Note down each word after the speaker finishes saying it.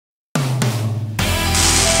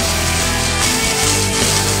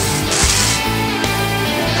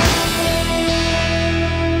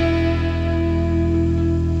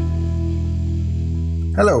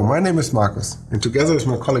Hello, my name is Markus, and together with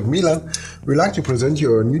my colleague Milan, we'd like to present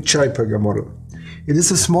you our new cherry picker model. It is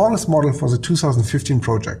the smallest model for the 2015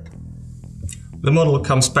 project. The model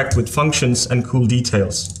comes packed with functions and cool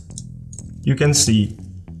details. You can see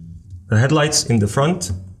the headlights in the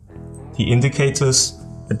front, the indicators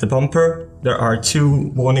at the bumper. There are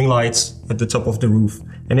 2 warning lights at the top of the roof,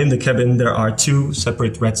 and in the cabin there are 2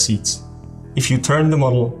 separate red seats. If you turn the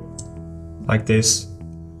model like this,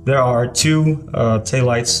 there are 2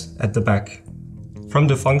 taillights at the back. From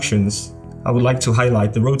the functions, I would like to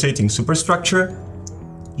highlight the rotating superstructure.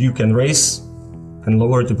 You can raise and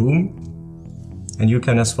lower the boom, and you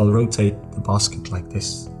can as well rotate the basket like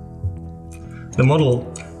this. The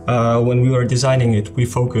model, when we were designing it, we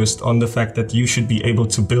focused on the fact that you should be able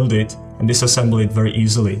to build it and disassemble it very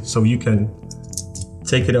easily, so you can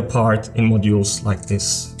take it apart in modules like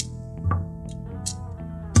this.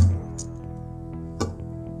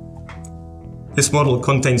 This model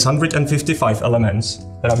contains 155 elements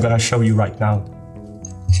that I'm gonna show you right now.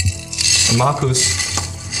 And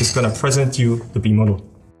Markus is gonna present you the B model.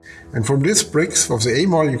 And from these bricks of the A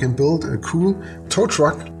model you can build a cool tow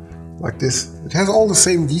truck like this. It has all the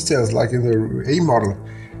same details like in the A model.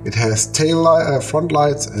 It has front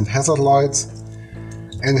lights and hazard lights,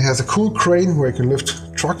 and it has a cool crane where you can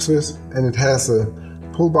lift trucks with, and it has a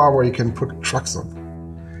pull bar where you can put trucks on.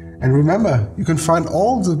 And remember, you can find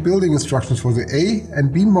all the building instructions for the A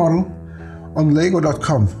and B model on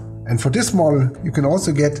LEGO.com. And for this model, you can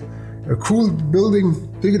also get a cool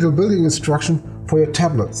digital building instruction for your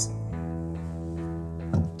tablets.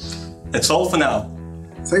 That's all for now.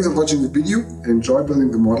 Thanks for watching the video and enjoy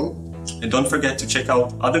building the model. And don't forget to check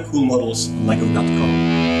out other cool models on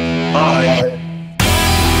LEGO.com. Bye!